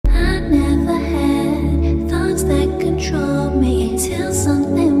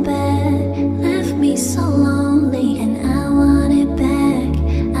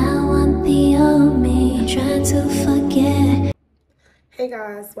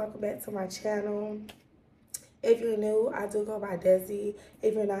guys, welcome back to my channel. If you're new, I do go by Desi.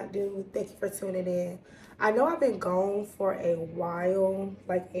 If you're not new, thank you for tuning in. I know I've been gone for a while,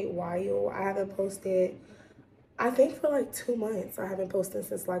 I haven't posted, I think for like 2 months. I haven't posted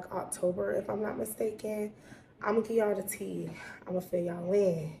since like October, if I'm not mistaken. I'm gonna give y'all the tea. I'm gonna fill y'all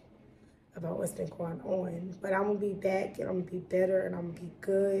in about what's been going on. But I'm gonna be back and I'm gonna be better and I'm gonna be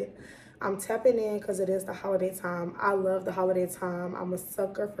good. I'm tapping in because it is the holiday time. I love the holiday time. I'm a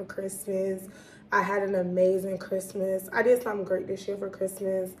sucker for Christmas. I had an amazing Christmas. I did something great this year for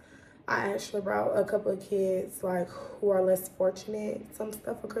Christmas. I actually brought a couple of kids like who are less fortunate some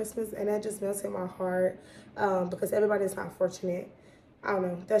stuff for Christmas, and that just melted my heart because everybody's not fortunate. I don't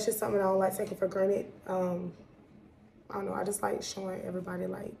know. That's just something I don't like taking for granted. I don't know. I just like showing everybody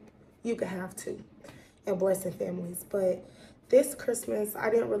like you can have too, and blessing families. But this Christmas, I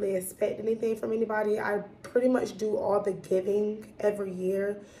didn't really expect anything from anybody. I pretty much do all the giving every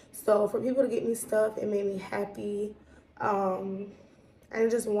year. So for people to get me stuff, it made me happy. And it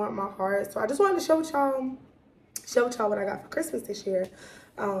just warmed my heart. So I just wanted to show y'all what I got for Christmas this year.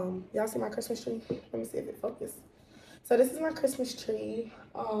 Y'all see my Christmas tree? Let me see if it focuses. So this is my Christmas tree.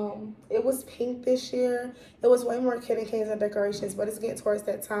 It was pink this year. It was way more candy canes and decorations, but it's getting towards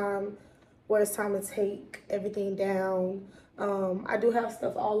that time where it's time to take everything down. I do have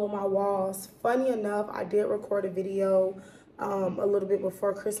stuff all on my walls. Funny enough, I did record a video a little bit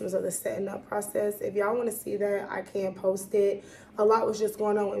before Christmas of the setting up process. If y'all want to see that, I can post it. A lot was just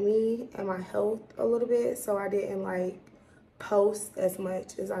going on with me and my health a little bit, so I didn't like post as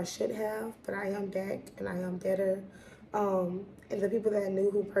much as I should have, but I am back and I am better. And the people that I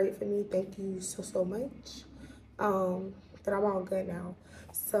knew who prayed for me, thank you so much. But I'm all good now.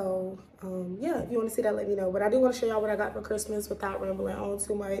 So, yeah, if you want to see that, let me know. But I do want to show y'all what I got for Christmas without rambling on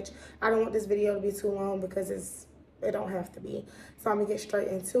too much. I don't want this video to be too long because it don't have to be. So I'm going to get straight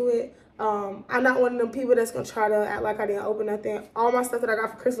into it. I'm not one of them people that's going to try to act like I didn't open nothing. All my stuff that I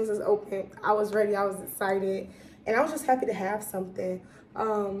got for Christmas is open. I was ready. I was excited. And I was just happy to have something.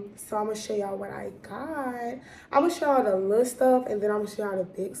 So I'm gonna show y'all what I got. I'm gonna show y'all the little stuff and then I'm gonna show y'all the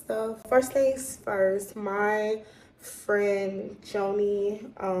big stuff. First things first, my friend Joni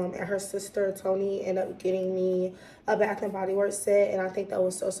and her sister Tony ended up getting me a Bath and Body Works set, and I think that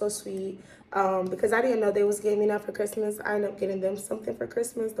was so sweet. Because I didn't know they was getting me that for Christmas. I ended up getting them something for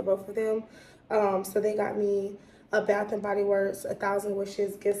Christmas, the both of them. So they got me a Bath and Body Works 1,000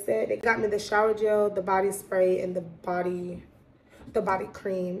 Wishes gift set. They got me the shower gel, the body spray, and the body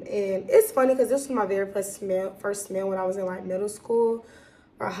cream. And it's funny because this was my very first smell when I was in like middle school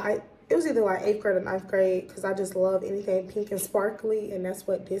or high. It was either like 8th grade or 9th grade because I just love anything pink and sparkly, and that's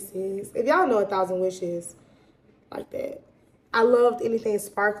what this is. If y'all know 1,000 Wishes like that, I loved anything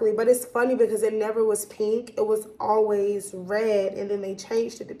sparkly. But it's funny because it never was pink. It was always red, and then they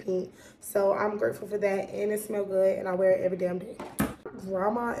changed it to pink. So I'm grateful for that, and it smells good, and I wear it every damn day.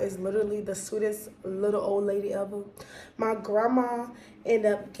 Grandma is literally the sweetest little old lady ever. My grandma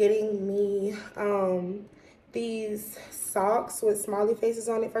ended up getting me these socks with smiley faces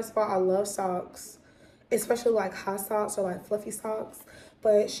on it. First of all, I love socks, especially like hot socks or like fluffy socks.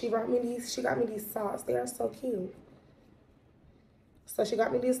 But she got me these socks. They are so cute. So she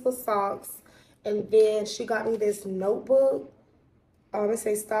got me these little socks, and then she got me this notebook. It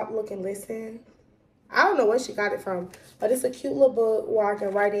says Stop, Look, and Listen. I don't know where she got it from, but it's a cute little book where I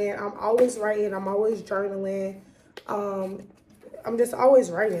can write in. I'm always writing. I'm always journaling. I'm just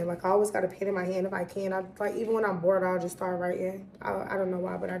always writing. Like, I always got a pen in my hand if I can. Like, even when I'm bored, I'll just start writing. I don't know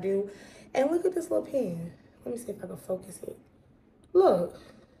why, but I do. And look at this little pen. Let me see if I can focus it. Look.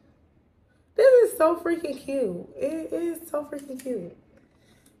 This is so freaking cute. It is so freaking cute.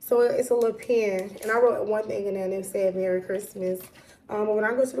 So it's a little pen, and I wrote one thing in there and it said Merry Christmas. But when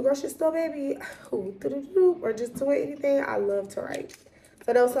I go to the grocery store, baby, or just do anything, I love to write.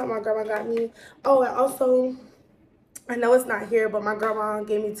 So that was something my grandma got me. Oh, and also, I know it's not here, but my grandma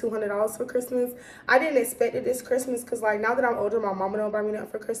gave me $200 for Christmas. I didn't expect it this Christmas because, like, now that I'm older, my mama don't buy me nothing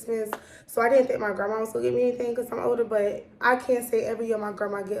for Christmas. So I didn't think my grandma was going to give me anything because I'm older. But I can't say every year my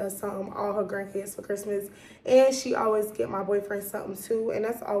grandma get us something, all her grandkids for Christmas. And she always get my boyfriend something, too. And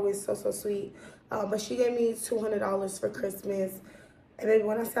that's always so sweet. But she gave me $200 for Christmas. And baby,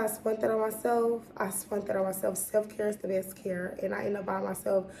 when I say I spent that on myself, I spent that on myself. Self-care is the best care. And I ended up buying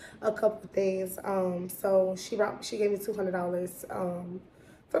myself a couple things. So she gave me $200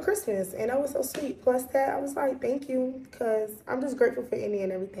 for Christmas, and that was so sweet. Plus that, I was like, thank you, because I'm just grateful for Indy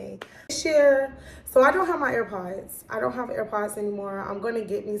and everything. This year, so I don't have my AirPods. I don't have AirPods anymore. I'm going to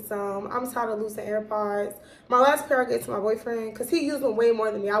get me some. I'm tired of losing AirPods. My last pair I gave to my boyfriend, because he used them way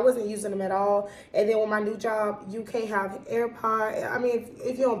more than me. I wasn't using them at all. And then with my new job, you can't have AirPods. I mean,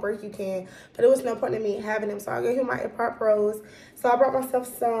 if you don't break, you can. But it was no point in me having them. So I gave him my AirPod Pros. So I brought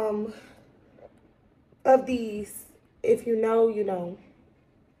myself some of these. If you know, you know.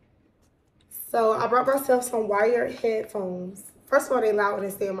 So I brought myself some wired headphones. First of all, they loud and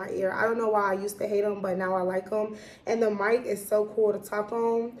they stay in my ear. I don't know why I used to hate them, but now I like them. And the mic is so cool to talk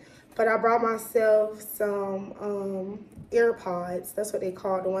on. But I brought myself some AirPods. That's what they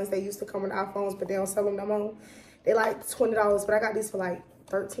call the ones that used to come with iPhones, but they don't sell them no more. They like $20, but I got these for like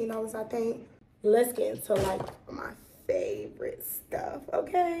 $13, I think. Let's get into like my favorite stuff,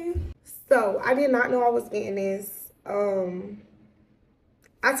 okay? So I did not know I was getting this.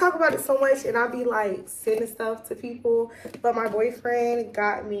 I talk about it so much and I be like sending stuff to people, but my boyfriend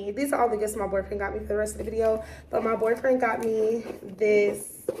got me, these are all the gifts my boyfriend got me for the rest of the video, but my boyfriend got me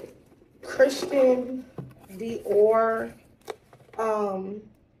this Christian Dior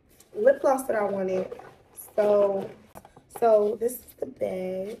lip gloss that I wanted. So this is the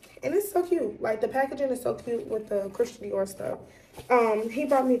bag, and it's so cute. Like the packaging is so cute with the Christian Dior stuff. He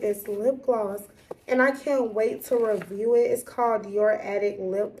brought me this lip gloss, and I can't wait to review it. It's called Dior Addict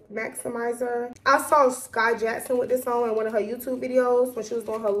Lip Maximizer. I saw Sky Jackson with this on in one of her YouTube videos when she was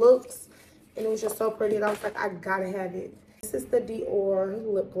doing her looks, and it was just so pretty, and I was like, I gotta have it. This is the Dior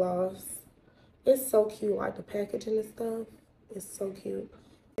lip gloss. It's so cute, like the packaging and stuff. It's so cute.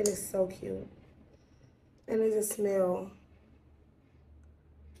 It is so cute. And it just smells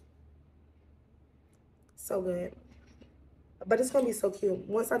so good. But it's gonna be so cute.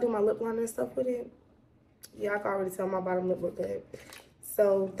 Once I do my lip liner and stuff with it, yeah, I can already tell my bottom lip look good.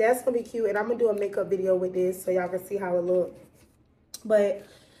 So that's gonna be cute. And I'm gonna do a makeup video with this so y'all can see how it look. But,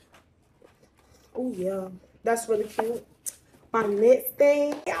 oh yeah, that's really cute. My next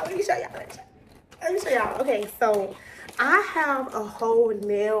thing, y'all, let me show y'all. Okay, so I have a whole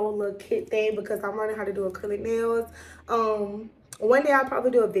nail little kit thing because I'm learning how to do acrylic nails. One day I'll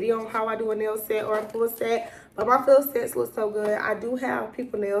probably do a video on how I do a nail set or a full set, but my full sets look so good. I do have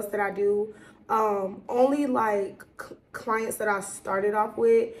people nails that I do, only like clients that I started off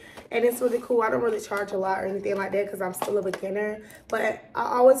with, and it's really cool. I don't really charge a lot or anything like that because I'm still a beginner, but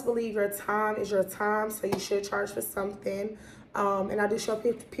I always believe your time is your time, so you should charge for something. And I do show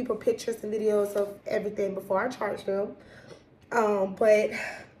people pictures and videos of everything before I charge them. But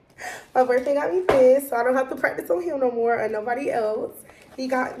my boyfriend got me this, so I don't have to practice on him no more or nobody else. He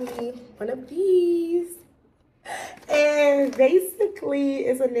got me one of these. And basically,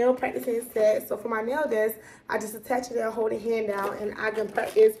 it's a nail practicing set. So for my nail desk, I just attach it there, hold a hand out, and I can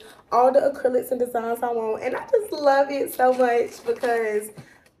practice all the acrylics and designs I want. And I just love it so much because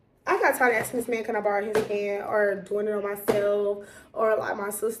I got tired of asking this man, can I borrow his pen, or doing it on myself, or like my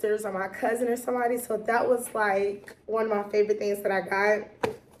sisters or my cousin or somebody. So that was like one of my favorite things that I got.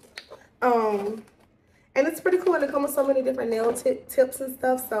 And it's pretty cool, and it comes with so many different nail tips and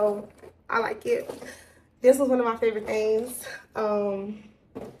stuff, so I like it. This was one of my favorite things. I'm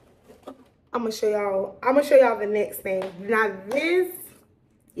gonna show y'all the next thing. Now this,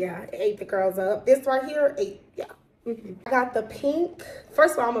 yeah, it ate the girls up. This right here ate, yeah. I got the pink.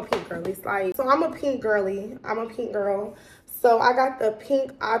 First of all, I'm a pink girly. It's like, so I'm a pink girly. I'm a pink girl. So I got the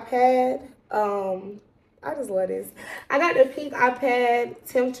pink iPad. I just love this. I got the pink iPad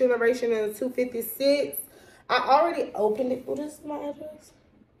 10th generation in the 256. I already opened it. Oh, this is my address?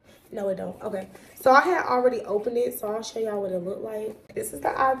 No, it don't. Okay. So I had already opened it, so I'll show y'all what it looked like. This is the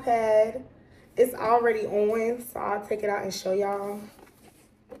iPad. It's already on, so I'll take it out and show y'all.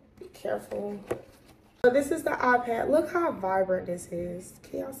 Be careful. So this is the iPad. Look how vibrant this is.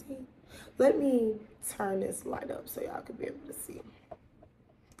 Can y'all see? Let me turn this light up so y'all can be able to see.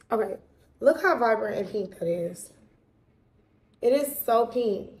 Okay. Look how vibrant and pink that is. It is so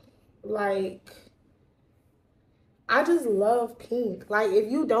pink. Like, I just love pink. Like,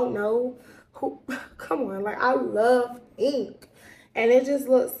 if you don't know, come on. Like, I love pink. And it just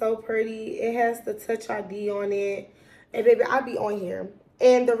looks so pretty. It has the Touch ID on it. And baby, I be on here.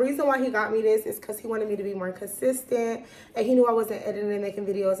 And the reason why he got me this is because he wanted me to be more consistent. And he knew I wasn't editing and making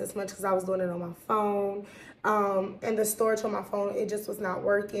videos as much because I was doing it on my phone. And the storage on my phone, it just was not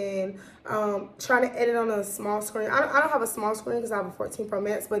working. Trying to edit on a small screen. I don't have a small screen because I have a 14 Pro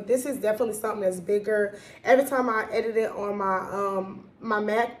Max, but this is definitely something that's bigger. Every time I edit it on my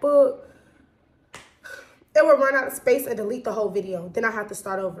MacBook, it would run out of space and delete the whole video. Then I have to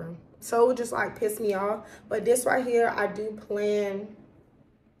start over. So it would just like piss me off. But this right here, I do plan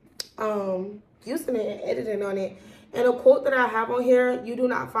using it and editing on it. And a quote that I have on here, you do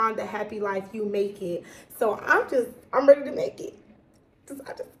not find the happy life, you make it. So I'm ready to make it.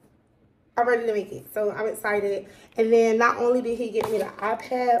 I'm ready to make it. So I'm excited. And then not only did he get me the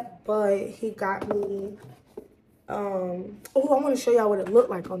iPad, but he got me, oh, I want to show y'all what it looked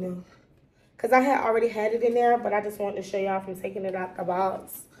like on there. Because I had already had it in there, but I just wanted to show y'all from taking it out the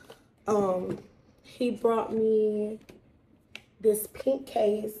box. He brought me this pink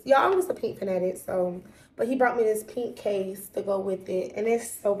case. Y'all, I'm just a pink fanatic, so, but he brought me this pink case to go with it, and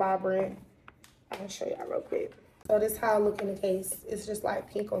it's so vibrant. I'll show y'all real quick. So this is how I look in the case. It's just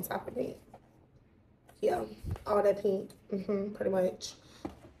like pink on top of pink. Yeah, all that pink, pretty much.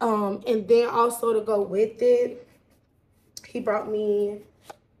 And then also to go with it, he brought me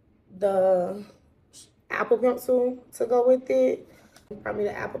the Apple Pencil to go with it. He brought me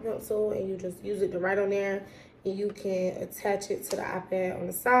the Apple Pencil, and you just use it to write on there, and you can attach it to the iPad on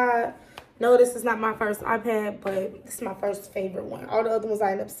the side. No, this is not my first iPad, but this is my first favorite one. All the other ones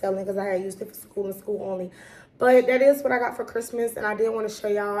I ended up selling because I had used it for school and school only. But that is what I got for Christmas, and I did want to show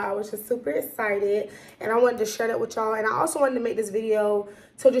y'all. I was just super excited, and I wanted to share that with y'all. And I also wanted to make this video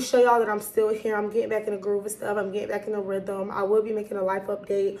to just show y'all that I'm still here. I'm getting back in the groove of stuff. I'm getting back in the rhythm. I will be making a life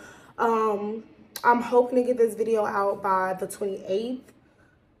update. I'm hoping to get this video out by the 28th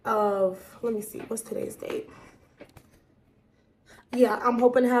of, let me see, what's today's date? Yeah, I'm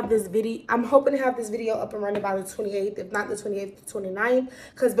hoping to have this video up and running by the 28th, if not the 28th, the 29th,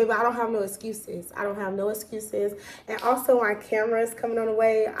 because baby, I don't have no excuses. I don't have no excuses. And also my camera is coming on the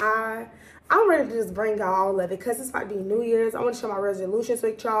way. I'm ready to just bring y'all all of it because it's about to be New Year's. I want to share my resolutions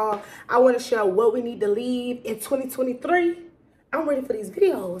with y'all. I want to share what we need to leave in 2023. I'm ready for these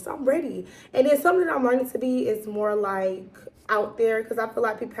videos. I'm ready. And then something that I'm learning to be is more like out there, because I feel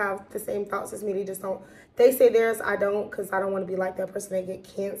like people have the same thoughts as me. They just don't. They say theirs, I don't, because I don't want to be like that person that get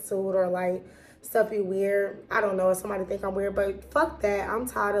canceled or like stuff be weird. I don't know if somebody think I'm weird, but fuck that. I'm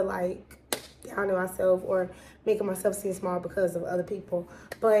tired of like downing myself or making myself seem small because of other people.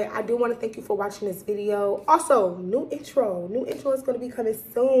 But I do want to thank you for watching this video. Also, new intro is going to be coming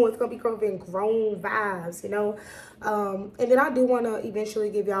soon. It's going to be giving grown vibes, you know. And then I do want to eventually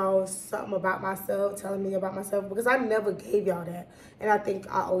give y'all something about myself, telling me about myself, because I never gave y'all that, and I think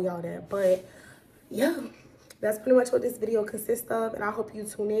I owe y'all that. But yeah, that's pretty much what this video consists of, and I hope you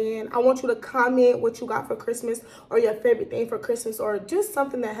tune in. I want you to comment what you got for Christmas, or your favorite thing for Christmas, or just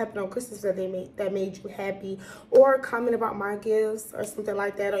something that happened on Christmas that made you happy, or comment about my gifts or something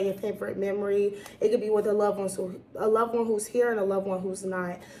like that, or your favorite memory. It could be with a loved one who's here and a loved one who's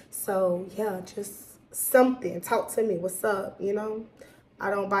not. So yeah, just something. Talk to me. What's up? You know, I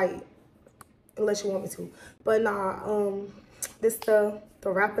don't bite unless you want me to. But nah, this the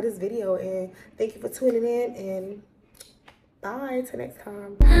wrap of this video, and thank you for tuning in, and bye till next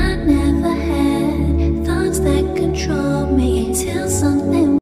time. I never had thoughts that control me until something